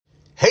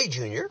Hey,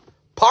 Junior,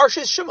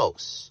 Parshas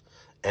Shemos,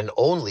 an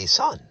only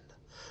son.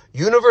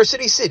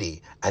 University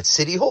City at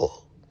City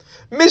Hall.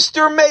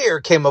 Mr. Mayor,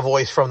 came a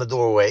voice from the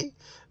doorway.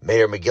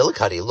 Mayor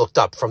McGillicuddy looked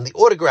up from the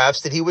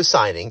autographs that he was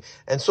signing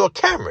and saw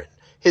Cameron,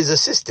 his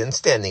assistant,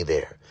 standing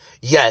there.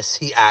 Yes,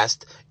 he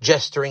asked,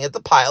 gesturing at the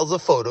piles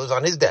of photos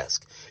on his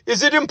desk.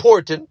 Is it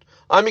important?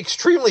 I'm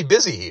extremely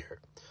busy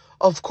here.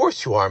 Of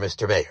course you are,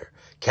 Mr. Mayor,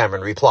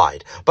 Cameron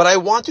replied, but I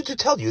wanted to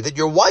tell you that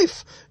your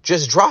wife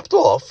just dropped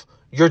off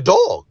your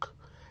dog.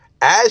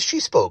 As she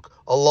spoke,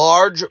 a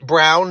large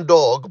brown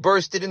dog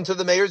bursted into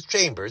the mayor's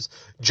chambers,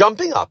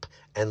 jumping up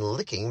and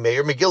licking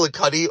Mayor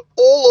McGillicuddy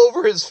all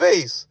over his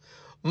face.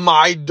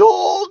 My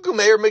dog,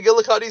 Mayor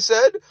McGillicuddy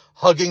said,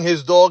 hugging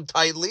his dog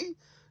tightly.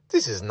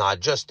 This is not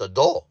just a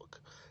dog.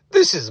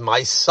 This is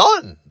my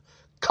son,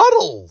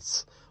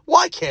 Cuddles.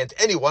 Why can't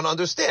anyone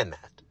understand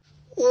that?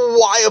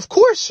 Why, of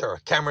course, sir,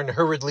 Cameron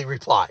hurriedly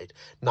replied,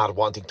 not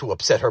wanting to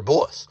upset her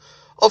boss.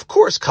 Of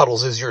course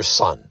Cuddles is your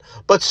son,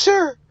 but,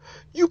 sir,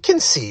 you can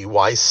see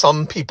why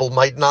some people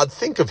might not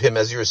think of him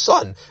as your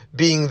son,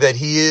 being that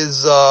he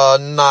is,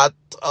 not,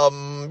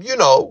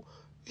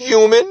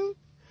 human.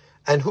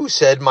 And who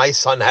said my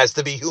son has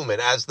to be human?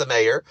 Asked the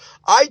mayor.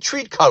 I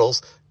treat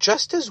Cuddles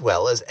just as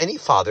well as any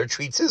father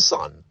treats his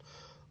son.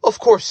 Of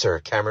course, sir,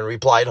 Cameron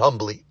replied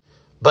humbly.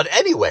 But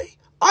anyway,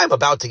 I'm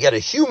about to get a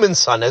human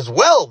son as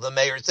well, the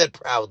mayor said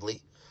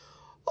proudly.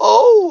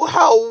 Oh,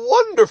 how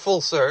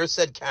wonderful, sir,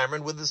 said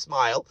Cameron with a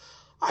smile.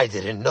 I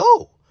didn't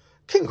know.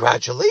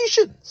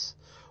 Congratulations.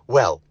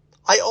 Well,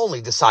 I only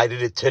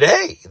decided it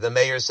today, the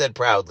mayor said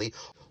proudly,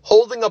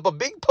 holding up a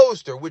big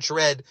poster which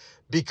read,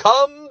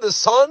 Become the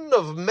son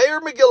of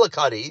Mayor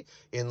McGillicuddy,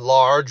 in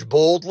large,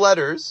 bold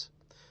letters.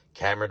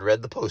 Cameron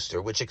read the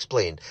poster, which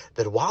explained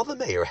that while the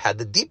mayor had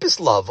the deepest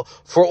love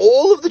for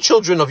all of the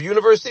children of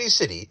University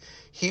City,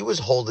 he was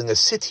holding a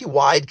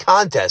city-wide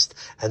contest,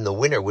 and the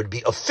winner would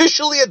be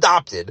officially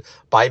adopted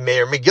by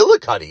Mayor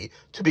McGillicuddy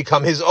to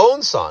become his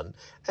own son,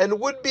 and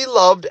would be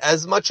loved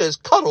as much as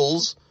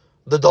Cuddles,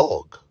 the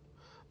dog.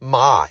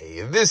 My,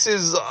 this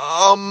is,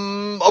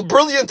 a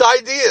brilliant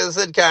idea,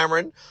 said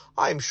Cameron.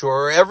 I'm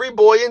sure every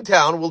boy in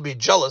town will be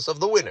jealous of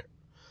the winner.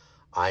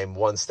 I'm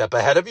one step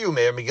ahead of you,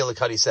 Mayor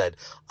McGillicuddy said.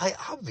 I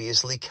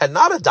obviously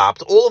cannot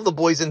adopt all of the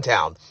boys in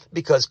town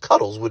because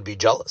Cuddles would be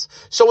jealous.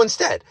 So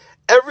instead,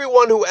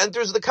 everyone who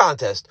enters the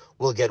contest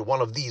will get one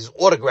of these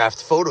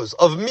autographed photos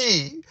of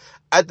me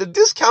at the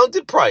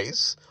discounted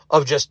price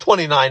of just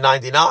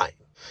 $29.99.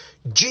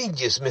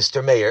 Genius,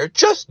 Mr. Mayor,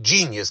 just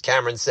genius,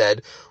 Cameron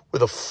said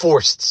with a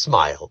forced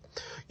smile.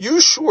 You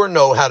sure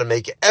know how to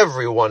make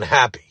everyone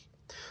happy.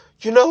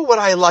 You know what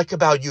I like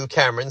about you,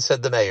 Cameron,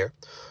 said the mayor.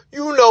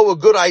 You know a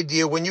good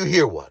idea when you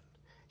hear one.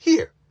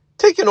 Here,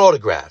 take an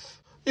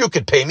autograph. You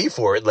could pay me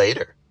for it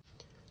later.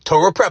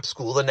 Torah Prep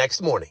School the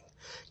next morning.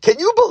 Can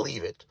you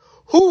believe it?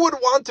 Who would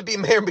want to be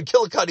Mayor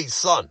McGillicuddy's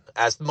son?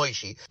 Asked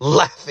Moshe,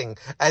 laughing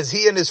as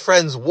he and his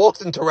friends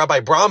walked into Rabbi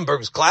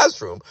Bromberg's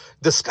classroom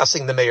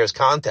discussing the mayor's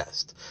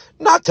contest.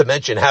 Not to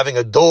mention having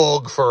a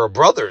dog for a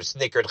brother,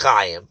 snickered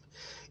Chaim.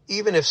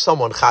 Even if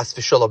someone, chas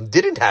v'sholom,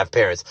 didn't have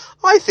parents,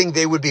 I think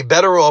they would be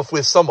better off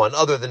with someone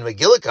other than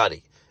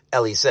McGillicuddy,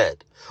 Ellie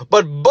said.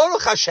 But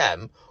Baruch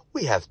Hashem,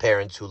 we have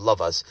parents who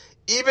love us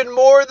even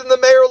more than the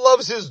mayor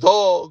loves his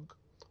dog.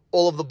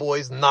 All of the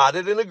boys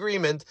nodded in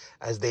agreement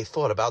as they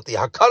thought about the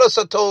hakaras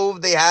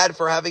hatov they had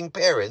for having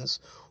parents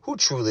who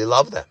truly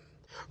loved them.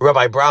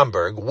 Rabbi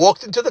Bromberg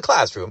walked into the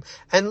classroom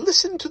and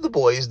listened to the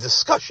boys'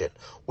 discussion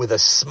with a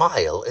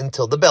smile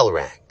until the bell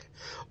rang.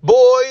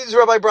 Boys,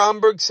 Rabbi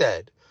Bromberg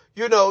said,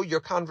 you know, your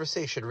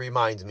conversation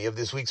reminds me of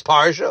this week's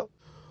parsha.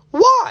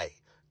 Why?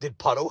 Did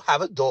Paro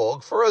have a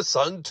dog for a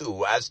son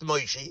too? Asked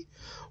Moshe.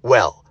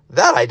 Well,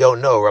 that I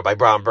don't know, Rabbi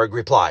Bromberg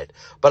replied,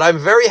 but I'm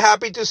very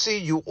happy to see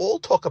you all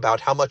talk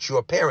about how much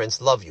your parents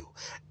love you.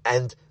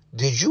 And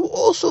did you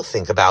also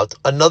think about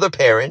another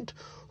parent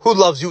who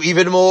loves you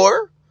even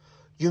more?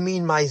 You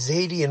mean my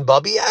Zadie and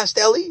Bubby? Asked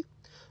Ellie.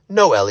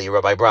 No, Ellie,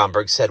 Rabbi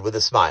Bromberg said with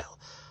a smile.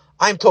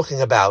 I'm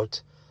talking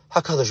about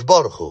HaKadosh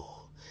Baruch Hu.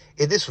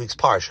 In this week's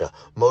Parsha,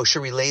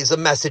 Moshe relays a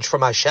message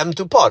from Hashem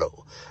to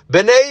Paro.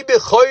 B'nei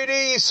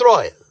b'choiri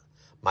Yisrael.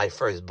 My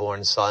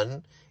firstborn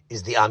son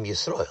is the Am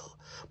Yisrael.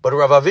 But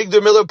Rav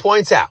Avigdor Miller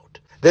points out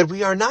that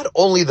we are not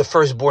only the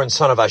firstborn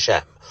son of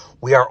Hashem,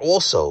 we are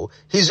also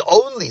his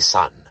only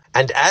son.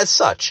 And as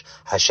such,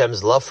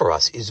 Hashem's love for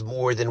us is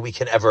more than we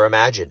can ever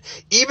imagine.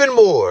 Even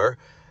more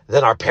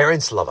than our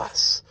parents love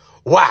us.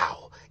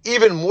 Wow!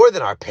 Even more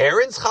than our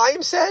parents,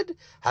 Chaim said,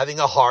 having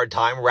a hard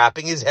time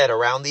wrapping his head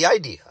around the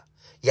idea.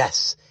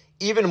 Yes,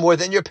 even more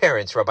than your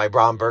parents, Rabbi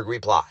Bromberg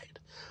replied.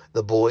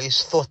 The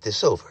boys thought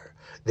this over.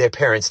 Their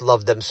parents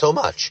loved them so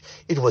much,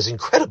 it was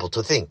incredible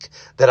to think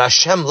that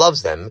Hashem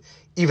loves them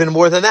even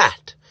more than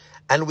that.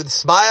 And with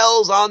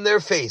smiles on their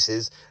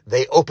faces,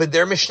 they opened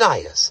their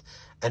Mishnayos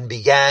and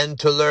began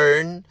to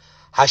learn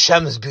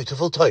Hashem's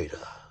beautiful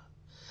Torah.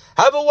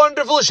 Have a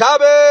wonderful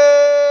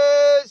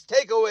Shabbos!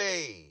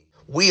 Takeaway!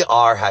 We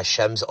are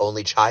Hashem's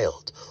only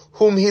child,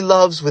 whom he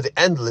loves with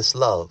endless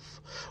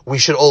love. We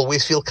should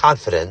always feel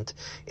confident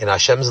in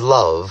Hashem's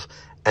love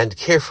and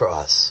care for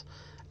us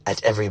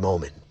at every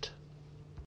moment.